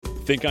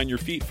Think on your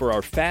feet for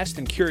our Fast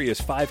and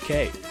Curious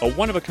 5K, a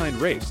one-of-a-kind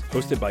race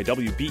hosted by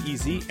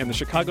WBEZ and the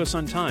Chicago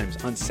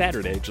Sun-Times on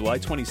Saturday, July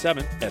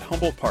 27th at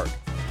Humboldt Park.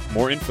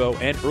 More info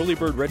and early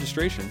bird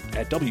registration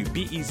at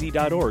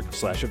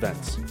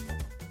wbez.org/events.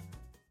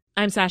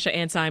 I'm Sasha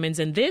Ann Simons,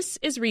 and this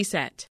is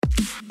Reset.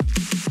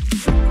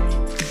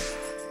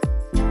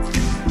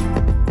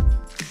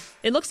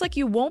 It looks like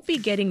you won't be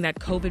getting that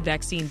COVID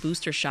vaccine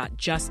booster shot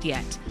just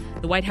yet.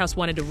 The White House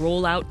wanted to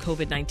roll out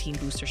COVID-19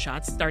 booster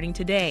shots starting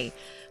today.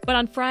 But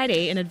on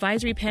Friday, an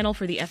advisory panel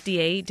for the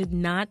FDA did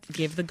not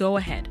give the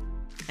go-ahead.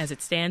 As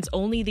it stands,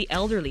 only the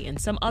elderly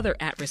and some other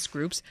at-risk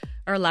groups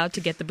are allowed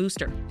to get the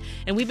booster.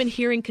 And we've been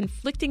hearing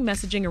conflicting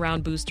messaging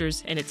around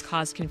boosters, and it's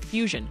caused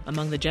confusion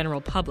among the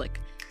general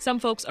public. Some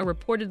folks are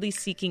reportedly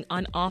seeking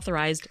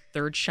unauthorized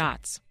third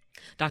shots.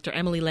 Dr.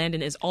 Emily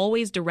Landon is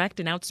always direct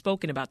and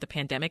outspoken about the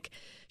pandemic.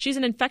 She's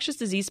an infectious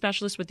disease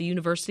specialist with the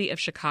University of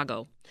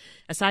Chicago.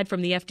 Aside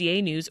from the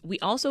FDA news, we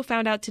also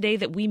found out today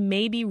that we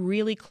may be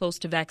really close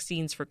to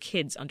vaccines for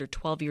kids under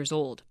 12 years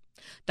old.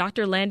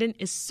 Dr. Landon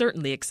is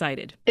certainly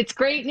excited. It's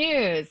great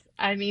news.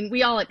 I mean,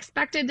 we all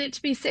expected it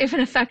to be safe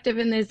and effective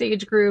in this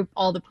age group.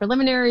 All the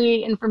preliminary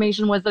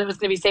information was that it was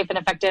going to be safe and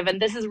effective.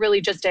 And this is really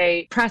just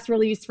a press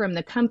release from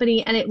the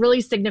company. And it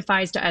really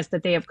signifies to us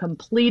that they have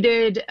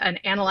completed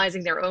and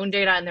analyzing their own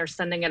data, and they're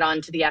sending it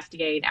on to the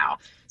FDA now.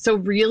 So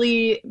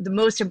really, the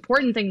most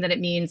important thing that it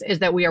means is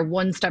that we are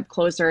one step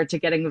closer to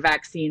getting the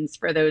vaccines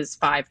for those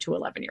 5 to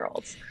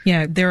 11-year-olds.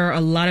 Yeah, there are a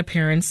lot of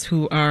parents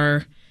who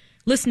are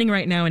listening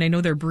right now, and I know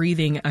they're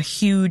breathing a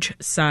huge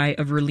sigh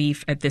of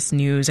relief at this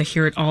news. I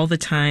hear it all the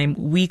time,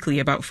 weekly,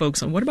 about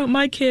folks. What about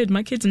my kid?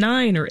 My kid's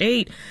 9 or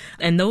 8.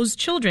 And those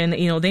children,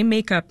 they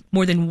make up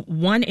more than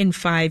 1 in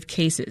 5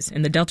 cases.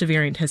 And the Delta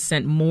variant has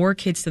sent more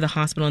kids to the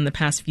hospital in the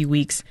past few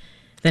weeks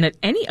than at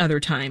any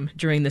other time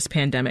during this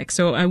pandemic.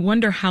 So I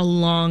wonder how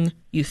long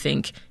you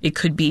think it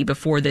could be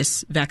before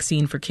this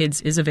vaccine for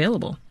kids is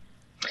available.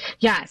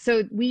 Yeah,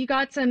 so we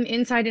got some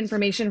inside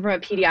information from a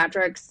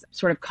pediatrics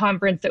sort of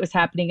conference that was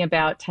happening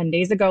about 10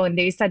 days ago, and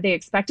they said they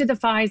expected the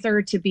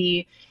Pfizer to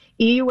be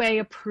EUA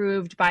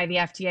approved by the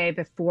FDA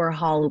before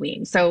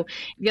Halloween. So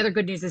the other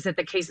good news is that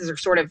the cases are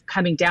sort of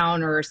coming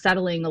down or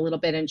settling a little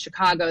bit in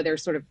Chicago. They're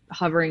sort of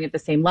hovering at the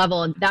same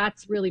level, and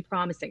that's really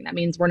promising. That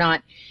means we're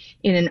not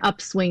in an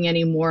upswing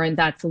anymore, and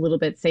that's a little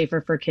bit safer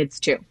for kids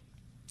too.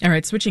 All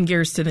right, switching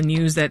gears to the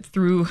news that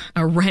threw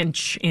a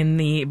wrench in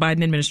the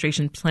Biden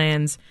administration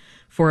plans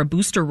for a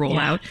booster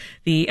rollout. Yeah.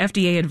 The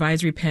FDA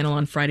advisory panel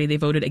on Friday, they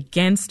voted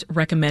against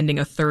recommending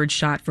a third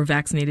shot for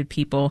vaccinated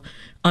people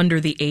under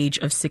the age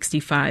of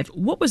 65.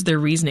 What was their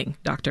reasoning,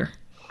 Doctor?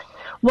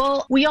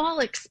 Well, we all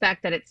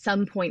expect that at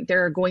some point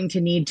there are going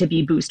to need to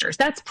be boosters.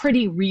 That's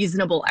pretty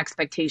reasonable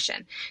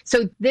expectation.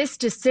 So this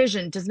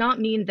decision does not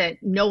mean that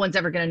no one's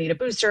ever going to need a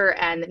booster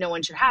and that no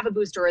one should have a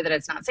booster or that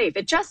it's not safe.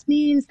 It just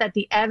means that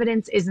the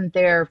evidence isn't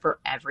there for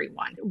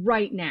everyone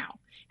right now.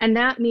 And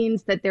that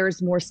means that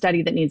there's more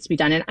study that needs to be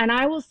done. And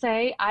I will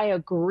say, I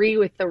agree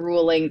with the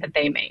ruling that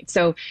they made.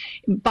 So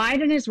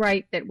Biden is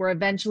right that we're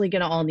eventually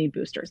going to all need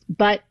boosters.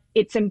 But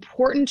it's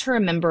important to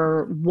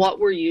remember what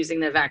we're using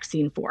the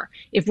vaccine for.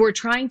 If we're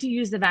trying to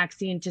use the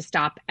vaccine to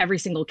stop every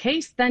single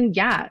case, then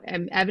yeah,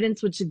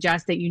 evidence would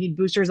suggest that you need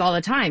boosters all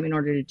the time in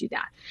order to do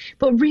that.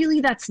 But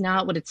really, that's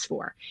not what it's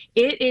for.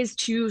 It is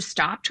to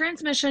stop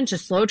transmission, to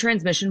slow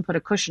transmission, put a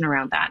cushion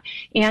around that,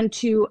 and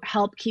to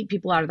help keep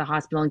people out of the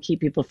hospital and keep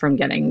people from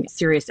getting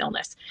serious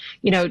illness.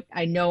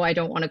 I know I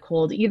don't want a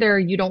cold either.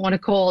 You don't want a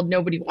cold.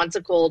 Nobody wants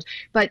a cold.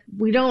 But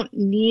we don't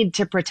need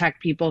to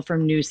protect people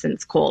from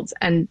nuisance colds.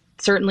 And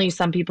certainly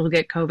some people who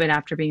get COVID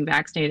after being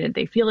vaccinated,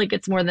 they feel like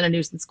it's more than a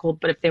nuisance cold.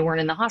 But if they weren't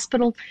in the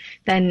hospital,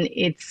 then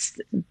it's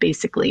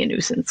basically a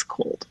nuisance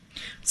cold.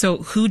 So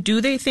who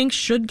do they think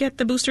should get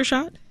the booster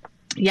shot?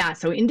 Yeah,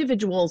 so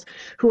individuals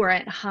who are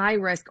at high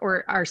risk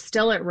or are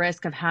still at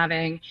risk of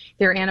having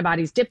their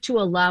antibodies dip to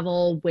a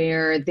level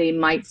where they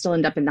might still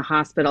end up in the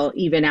hospital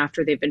even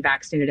after they've been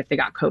vaccinated if they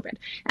got COVID.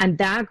 And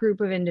that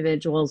group of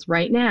individuals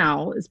right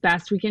now, as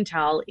best we can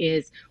tell,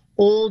 is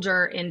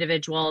older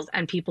individuals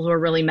and people who are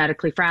really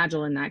medically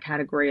fragile in that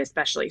category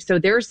especially. So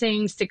they're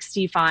saying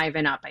 65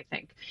 and up, I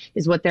think,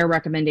 is what their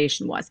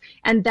recommendation was.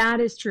 And that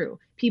is true.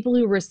 People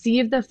who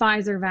receive the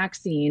Pfizer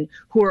vaccine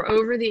who are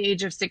over the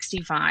age of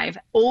 65,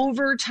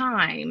 over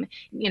time,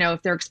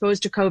 if they're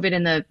exposed to COVID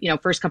in the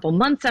first couple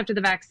months after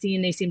the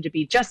vaccine, they seem to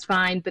be just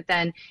fine. But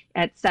then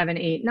at 7,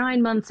 8,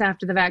 9 months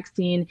after the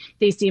vaccine,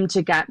 they seem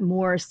to get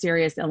more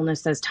serious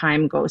illness as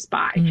time goes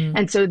by. Mm-hmm.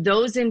 And so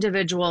those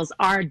individuals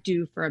are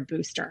due for a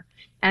booster.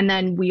 And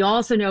then we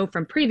also know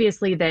from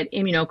previously that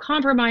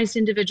immunocompromised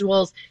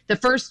individuals, the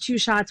first 2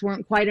 shots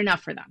weren't quite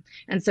enough for them.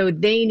 And so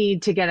they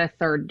need to get a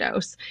third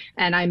dose.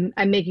 And I'm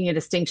making a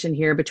distinction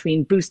here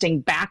between boosting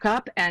back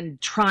up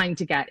and trying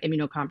to get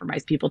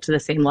immunocompromised people to the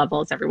same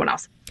level as everyone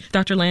else.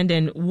 Dr.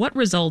 Landon, what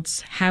results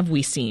have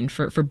we seen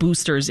for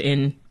boosters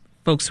in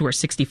folks who are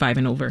 65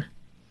 and over?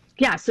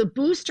 Yeah, so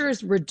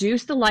boosters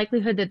reduce the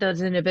likelihood that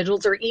those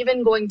individuals are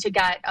even going to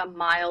get a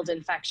mild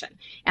infection.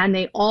 And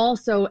they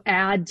also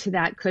add to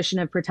that cushion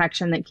of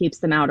protection that keeps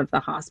them out of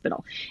the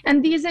hospital.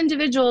 And these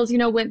individuals,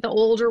 when the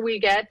older we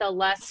get, the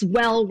less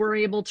well we're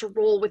able to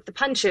roll with the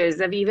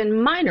punches of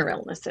even minor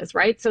illnesses,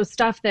 right? So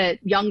stuff that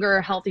younger,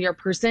 healthier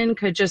person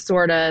could just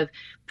sort of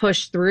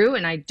push through,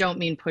 and I don't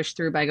mean push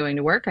through by going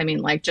to work, I mean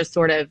like just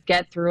sort of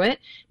get through it,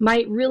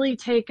 might really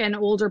take an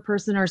older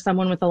person or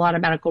someone with a lot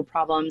of medical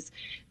problems,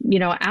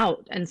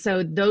 out. And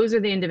so those are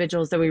the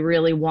individuals that we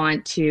really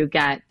want to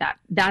get that.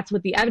 That's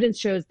what the evidence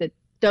shows, that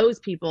those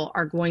people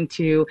are going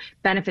to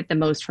benefit the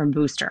most from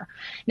booster.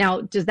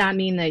 Now, does that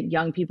mean that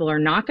young people are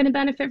not going to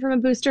benefit from a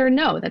booster?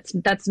 No,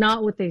 that's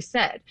not what they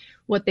said.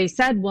 What they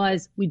said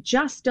was, we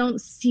just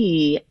don't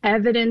see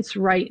evidence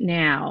right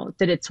now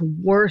that it's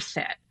worth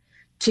it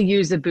to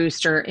use a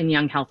booster in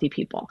young, healthy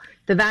people.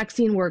 The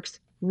vaccine works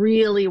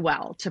really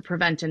well to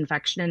prevent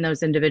infection in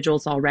those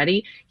individuals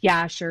already.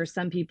 Yeah, sure,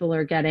 some people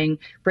are getting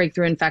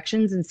breakthrough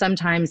infections, and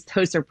sometimes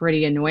those are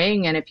pretty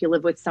annoying. And if you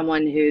live with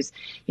someone who's,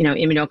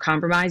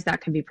 immunocompromised, that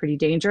can be pretty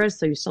dangerous.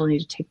 So you still need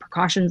to take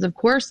precautions, of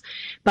course.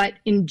 But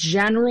in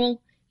general,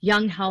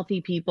 young,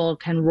 healthy people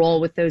can roll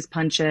with those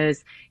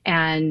punches,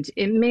 and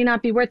it may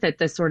not be worth it.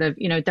 The sort of,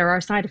 there are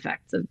side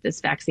effects of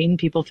this vaccine.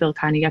 People feel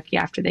kind of yucky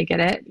after they get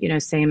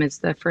it, same as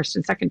the first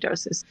and second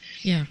doses.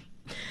 Yeah.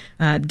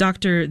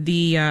 Doctor,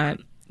 the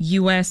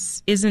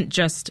U.S. isn't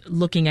just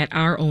looking at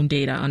our own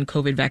data on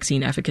COVID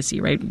vaccine efficacy,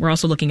 right? We're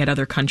also looking at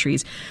other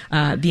countries.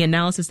 The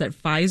analysis that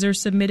Pfizer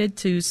submitted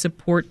to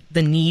support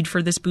the need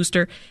for this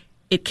booster,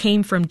 it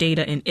came from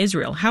data in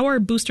Israel. How are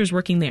boosters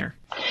working there?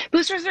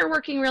 Boosters are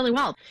working really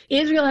well.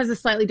 Israel has a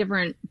slightly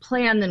different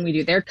plan than we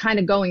do. They're kind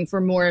of going for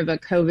more of a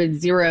COVID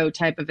zero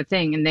type of a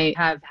thing, and they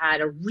have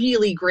had a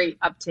really great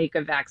uptake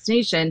of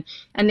vaccination,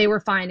 and they were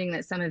finding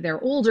that some of their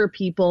older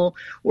people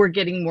were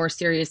getting more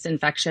serious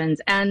infections,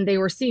 and they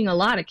were seeing a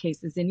lot of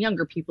cases in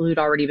younger people who'd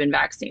already been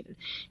vaccinated.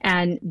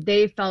 And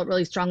they felt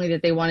really strongly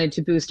that they wanted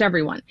to boost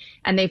everyone.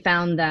 And they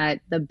found that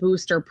the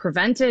booster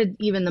prevented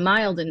even the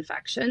mild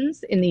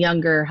infections in the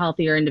younger,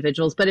 healthier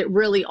individuals, but it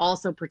really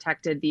also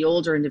protected the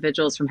older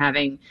individuals from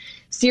having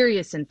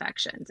serious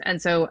infections.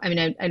 And so,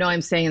 I know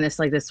I'm saying this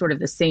like this sort of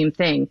the same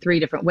thing 3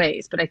 different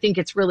ways, but I think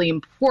it's really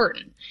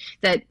important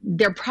that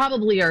there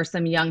probably are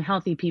some young,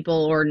 healthy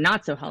people or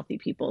not so healthy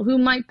people who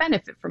might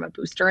benefit from a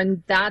booster.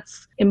 And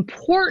that's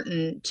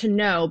important to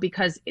know,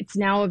 because it's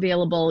now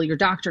available. Your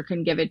doctor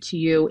can give it to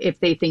you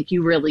if they think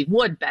you really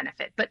would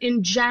benefit. But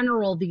in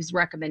general, these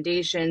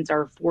recommendations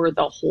are for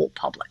the whole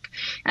public.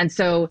 And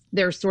so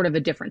there's sort of a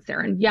difference there.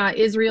 And yeah,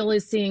 Israel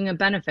is seeing a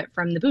benefit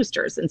from the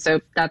boosters. And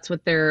so that's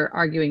what they're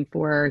arguing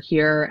for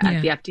here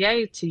at the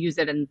FDA, to use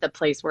it in the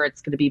place where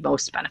it's going to be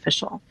most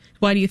beneficial.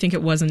 Why do you think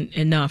it wasn't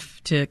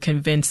enough to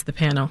convince the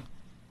panel?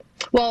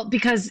 Well,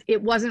 because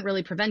it wasn't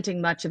really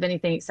preventing much of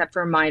anything except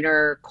for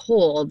minor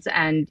colds.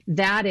 And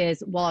that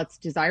is, while it's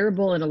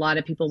desirable and a lot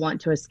of people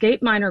want to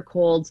escape minor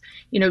colds,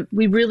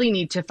 we really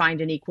need to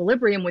find an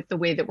equilibrium with the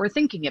way that we're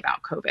thinking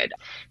about COVID.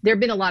 There have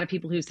been a lot of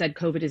people who said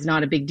COVID is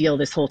not a big deal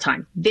this whole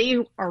time.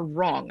 They are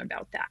wrong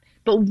about that.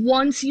 But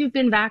once you've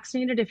been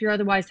vaccinated, if you're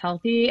otherwise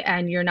healthy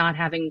and you're not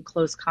having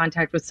close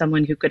contact with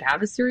someone who could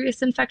have a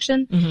serious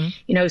infection,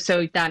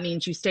 so that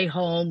means you stay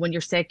home. When you're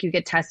sick, you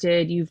get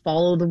tested, you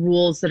follow the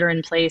rules that are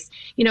in place.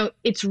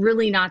 It's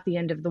really not the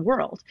end of the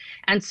world.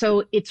 And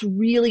so it's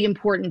really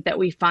important that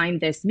we find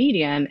this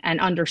medium and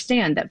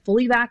understand that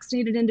fully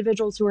vaccinated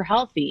individuals who are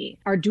healthy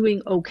are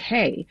doing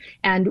okay.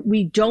 And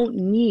we don't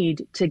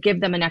need to give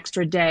them an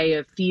extra day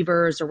of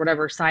fevers or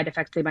whatever side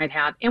effects they might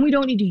have. And we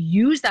don't need to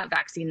use that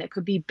vaccine that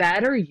could be better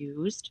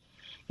used,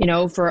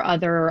 for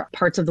other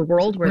parts of the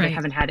world where they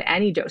haven't had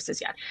any doses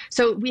yet.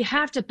 So we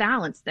have to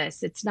balance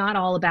this. It's not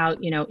all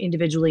about,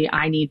 individually,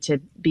 I need to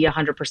be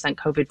 100%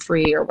 COVID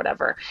free or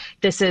whatever.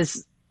 This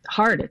is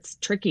hard. It's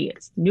tricky.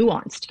 It's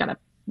nuanced. You got to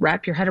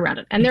wrap your head around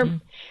it. And there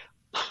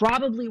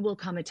probably will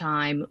come a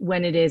time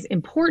when it is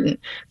important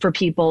for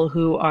people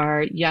who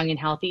are young and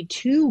healthy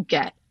to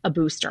get a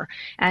booster.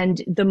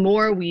 And the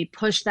more we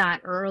push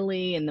that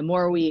early and the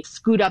more we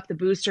scoot up the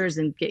boosters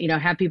and get,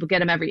 have people get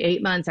them every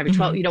 8 months, every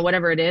 12,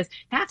 whatever it is,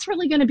 that's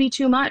really going to be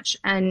too much.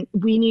 And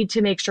we need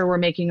to make sure we're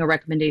making a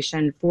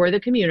recommendation for the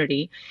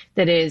community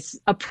that is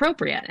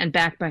appropriate and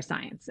backed by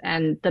science.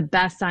 And the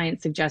best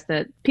science suggests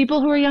that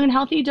people who are young and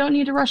healthy don't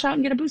need to rush out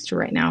and get a booster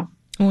right now.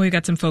 Well, we've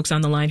got some folks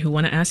on the line who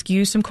want to ask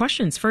you some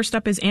questions. First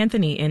up is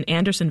Anthony in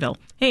Andersonville.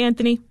 Hey,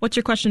 Anthony, what's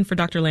your question for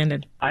Dr.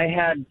 Landon? I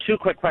had 2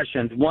 quick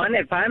questions. One,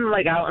 if I'm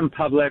out in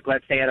public,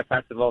 let's say at a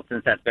festival,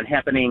 since that's been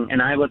happening,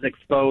 and I was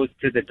exposed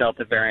to the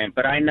Delta variant,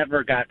 but I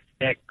never got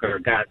sick or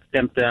got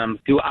symptoms,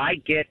 do I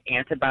get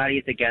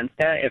antibodies against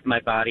that if my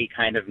body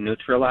kind of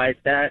neutralized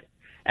that?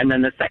 And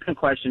then the second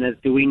question is,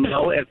 do we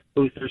know if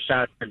booster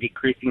shots are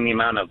decreasing the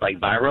amount of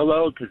viral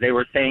load? Because they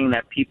were saying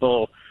that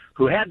people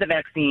who had the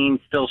vaccine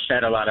still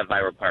shed a lot of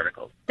viral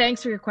particles.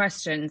 Thanks for your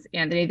questions,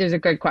 Anthony. Those are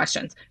good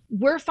questions.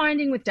 We're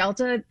finding with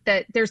Delta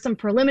that there's some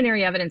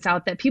preliminary evidence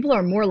out that people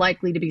are more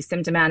likely to be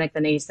symptomatic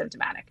than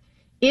asymptomatic.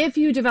 If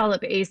you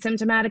develop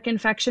asymptomatic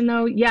infection,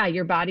 though, yeah,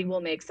 your body will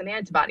make some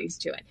antibodies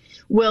to it.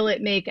 Will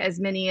it make as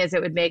many as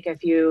it would make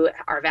if you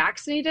are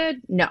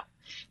vaccinated? No.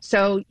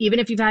 So even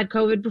if you've had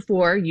COVID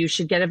before, you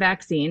should get a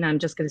vaccine. I'm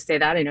just going to say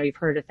that. I know you've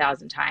heard it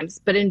 1,000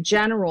 times. But in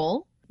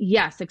general,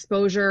 yes,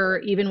 exposure,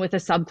 even with a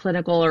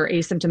subclinical or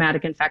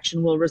asymptomatic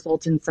infection, will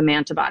result in some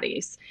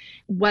antibodies.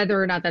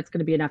 Whether or not that's going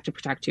to be enough to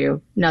protect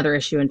you, another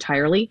issue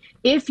entirely.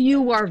 If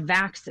you are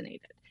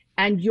vaccinated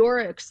and you're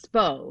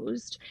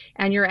exposed,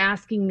 and you're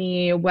asking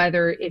me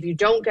whether if you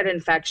don't get an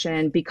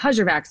infection because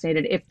you're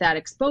vaccinated, if that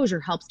exposure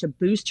helps to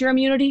boost your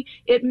immunity,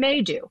 it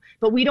may do.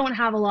 But we don't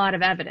have a lot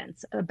of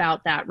evidence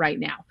about that right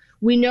now.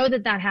 We know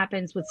that that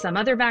happens with some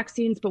other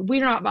vaccines, but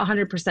we're not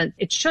 100%.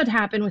 It should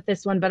happen with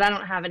this one, but I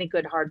don't have any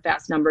good hard,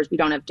 fast numbers. We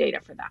don't have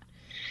data for that.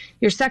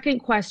 Your second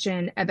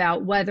question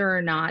about whether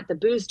or not the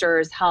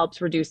boosters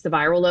helps reduce the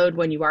viral load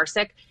when you are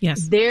sick.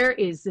 Yes. There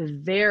is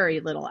very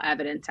little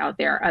evidence out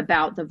there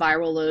about the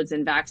viral loads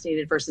in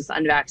vaccinated versus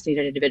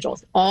unvaccinated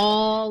individuals.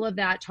 All of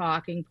that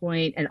talking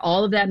point and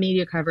all of that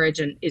media coverage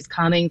is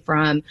coming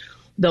from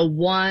the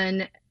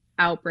one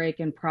outbreak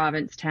in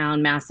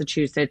Provincetown,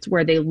 Massachusetts,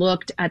 where they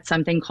looked at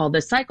something called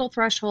the cycle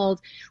threshold,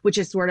 which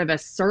is sort of a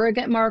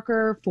surrogate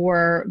marker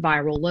for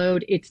viral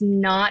load. It's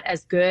not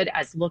as good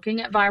as looking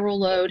at viral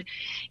load,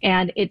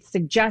 and it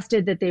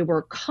suggested that they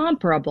were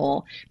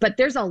comparable, but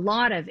there's a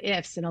lot of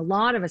ifs and a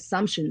lot of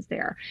assumptions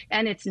there,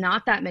 and it's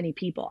not that many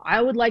people.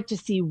 I would like to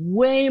see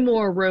way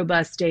more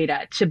robust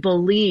data to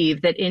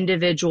believe that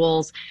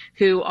individuals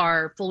who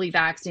are fully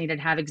vaccinated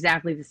have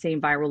exactly the same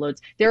viral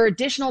loads. There are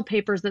additional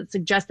papers that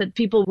suggest that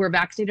people who are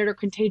vaccinated are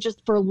contagious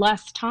for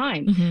less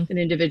time than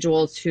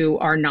individuals who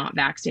are not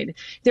vaccinated.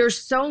 There's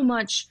so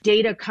much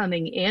data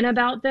coming in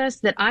about this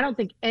that I don't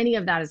think any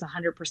of that is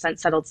 100%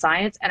 settled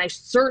science. And I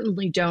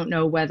certainly don't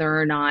know whether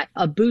or not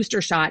a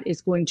booster shot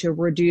is going to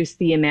reduce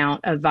the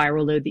amount of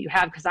viral load that you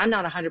have, because I'm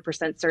not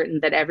 100% certain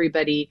that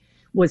everybody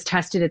was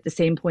tested at the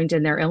same point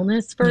in their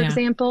illness, for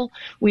example.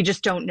 We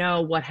just don't know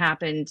what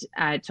happened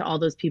to all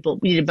those people.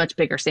 We need a much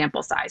bigger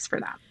sample size for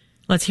that.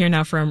 Let's hear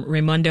now from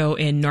Raimundo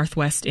in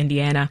Northwest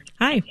Indiana.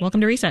 Hi, welcome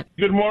to Reset.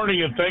 Good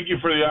morning, and thank you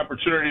for the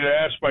opportunity to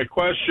ask my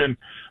question.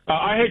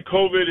 I had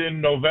COVID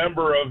in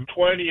November of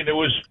 20, and it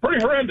was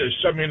pretty horrendous.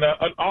 I mean,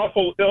 an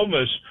awful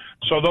illness.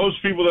 So those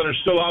people that are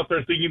still out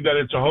there thinking that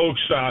it's a hoax,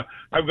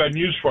 I've got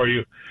news for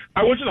you.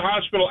 I went to the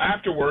hospital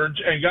afterwards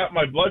and got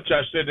my blood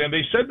tested, and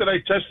they said that I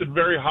tested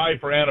very high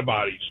for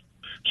antibodies.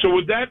 So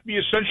would that be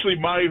essentially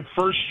my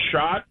first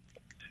shot?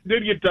 I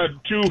did get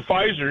 2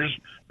 Pfizers.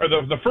 Or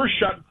the first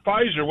shot,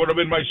 Pfizer, would have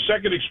been my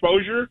second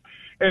exposure,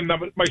 and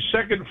my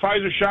second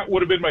Pfizer shot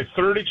would have been my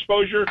third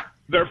exposure.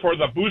 Therefore,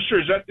 the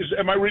booster,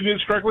 am I reading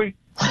this correctly?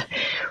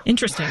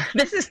 Interesting.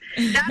 That's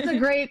a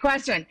great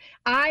question.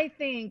 I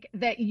think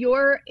that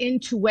your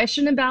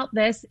intuition about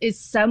this is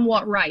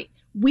somewhat right.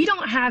 We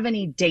don't have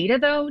any data,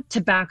 though,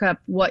 to back up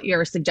what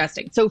you're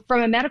suggesting. So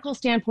from a medical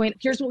standpoint,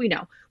 here's what we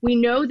know. We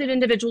know that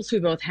individuals who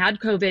both had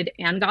COVID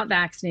and got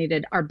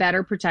vaccinated are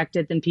better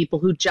protected than people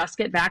who just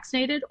get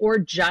vaccinated or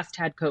just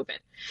had COVID.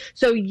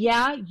 So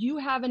yeah, you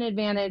have an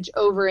advantage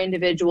over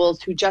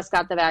individuals who just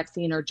got the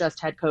vaccine or just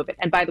had COVID.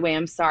 And by the way,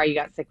 I'm sorry you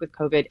got sick with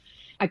COVID.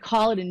 I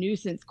call it a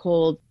nuisance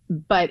cold,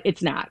 but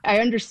it's not. I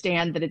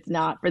understand that it's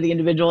not for the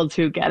individuals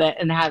who get it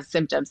and have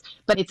symptoms,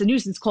 but it's a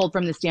nuisance cold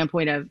from the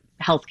standpoint of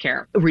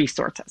healthcare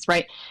resources,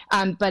 right?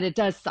 But it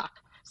does suck.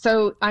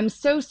 So I'm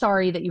so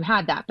sorry that you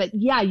had that. But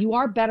yeah, you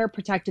are better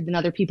protected than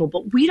other people,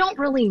 but we don't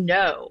really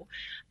know.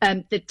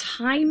 The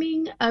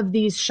timing of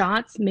these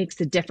shots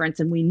makes a difference.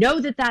 And we know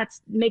that that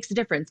makes a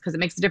difference because it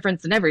makes a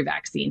difference in every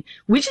vaccine.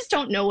 We just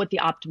don't know what the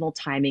optimal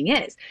timing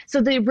is.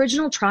 So the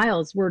original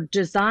trials were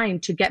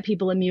designed to get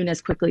people immune as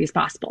quickly as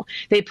possible.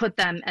 They put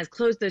them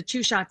the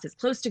 2 shots as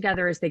close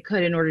together as they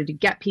could in order to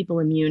get people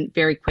immune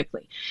very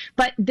quickly.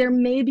 But there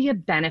may be a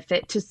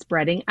benefit to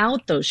spreading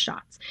out those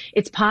shots.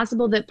 It's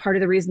possible that part of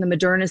the reason the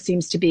Moderna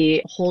seems to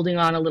be holding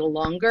on a little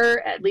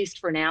longer, at least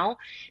for now,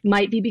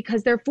 might be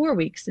because they're 4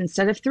 weeks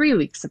instead of 3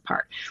 weeks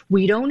apart.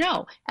 We don't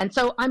know. And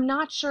so I'm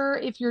not sure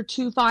if your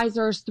 2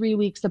 Pfizers 3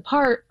 weeks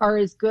apart are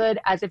as good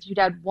as if you'd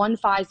had 1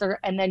 Pfizer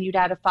and then you'd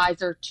had a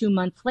Pfizer 2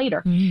 months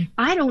later.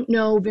 I don't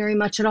know very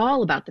much at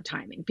all about the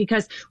timing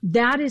because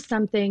that is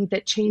something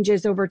that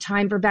changes over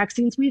time for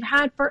vaccines we've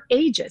had for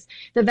ages.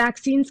 The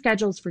vaccine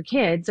schedules for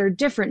kids are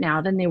different now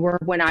than they were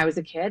when I was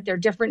a kid. They're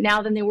different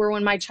now than they were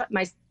when my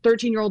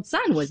 13-year-old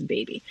son was a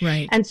baby.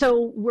 Right. And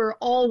so we're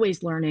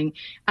always learning.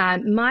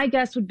 My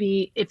guess would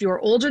be if you're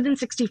older than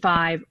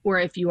 65 or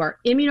if you are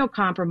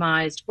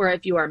immunocompromised or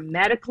if you are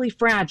medically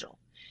fragile,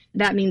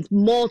 that means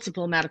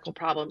multiple medical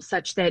problems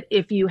such that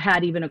if you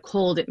had even a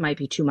cold, it might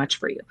be too much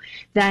for you.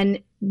 Then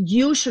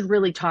you should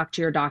really talk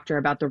to your doctor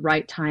about the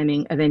right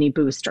timing of any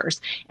boosters.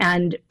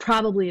 And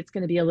probably it's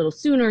going to be a little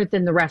sooner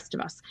than the rest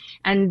of us.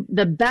 And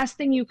the best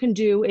thing you can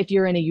do if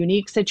you're in a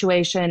unique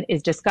situation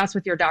is discuss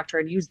with your doctor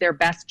and use their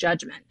best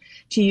judgment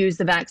to use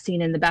the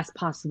vaccine in the best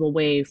possible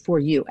way for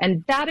you.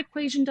 And that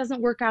equation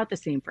doesn't work out the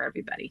same for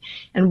everybody.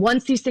 And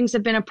once these things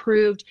have been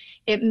approved,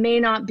 it may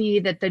not be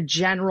that the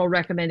general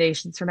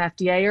recommendations from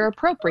FDA are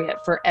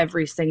appropriate for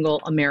every single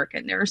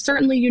American. There are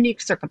certainly unique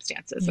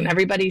circumstances, and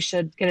everybody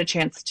should get a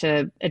chance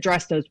to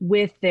address those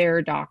with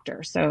their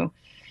doctor. So,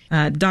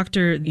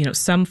 Doctor,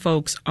 some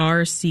folks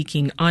are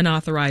seeking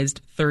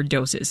unauthorized third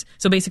doses.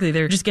 So basically,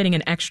 they're just getting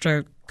an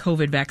extra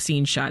COVID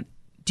vaccine shot.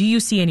 Do you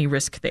see any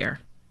risk there?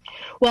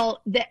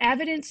 Well, the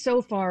evidence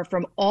so far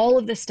from all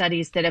of the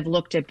studies that have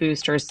looked at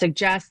boosters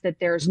suggests that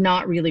there's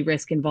not really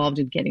risk involved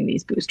in getting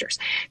these boosters.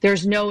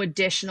 There's no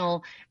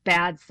additional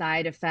bad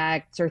side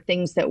effects or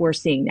things that we're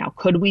seeing now.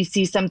 Could we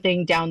see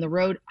something down the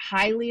road?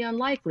 Highly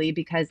unlikely,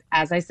 because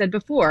as I said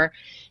before,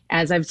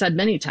 as I've said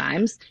many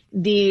times,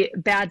 the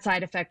bad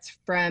side effects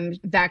from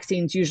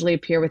vaccines usually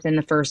appear within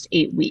the first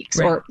 8 weeks.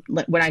 Right. Or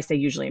when I say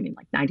usually, I mean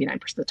like 99%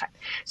 of the time.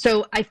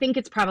 So I think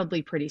it's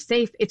probably pretty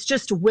safe. It's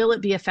just, will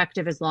it be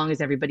effective as long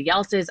as everybody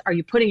else is? Are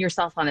you putting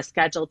yourself on a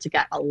schedule to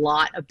get a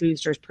lot of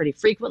boosters pretty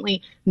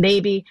frequently?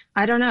 Maybe.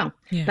 I don't know.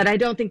 Yeah. But I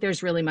don't think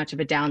there's really much of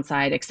a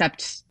downside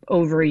except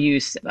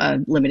overuse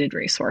of limited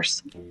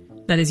resource.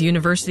 That is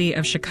University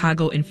of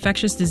Chicago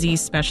infectious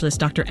disease specialist,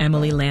 Dr.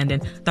 Emily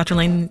Landon. Dr.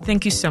 Landon,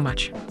 thank you so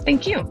much.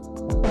 Thank you.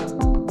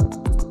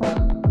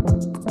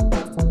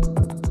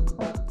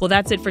 Well,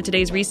 that's it for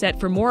today's Reset.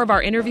 For more of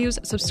our interviews,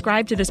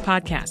 subscribe to this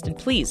podcast, and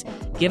please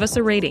give us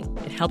a rating.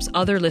 It helps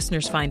other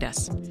listeners find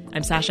us.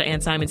 I'm Sasha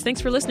Ann Simons.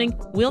 Thanks for listening.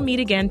 We'll meet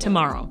again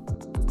tomorrow.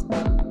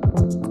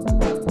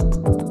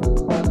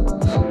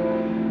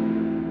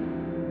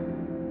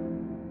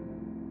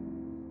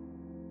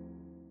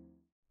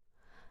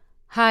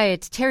 Hi,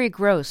 it's Terry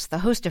Gross, the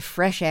host of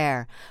Fresh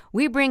Air.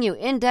 We bring you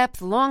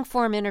in-depth,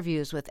 long-form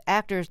interviews with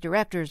actors,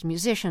 directors,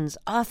 musicians,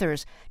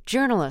 authors,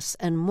 journalists,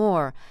 and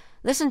more.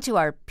 Listen to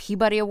our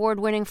Peabody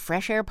Award-winning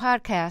Fresh Air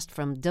podcast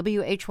from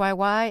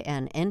WHYY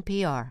and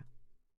NPR.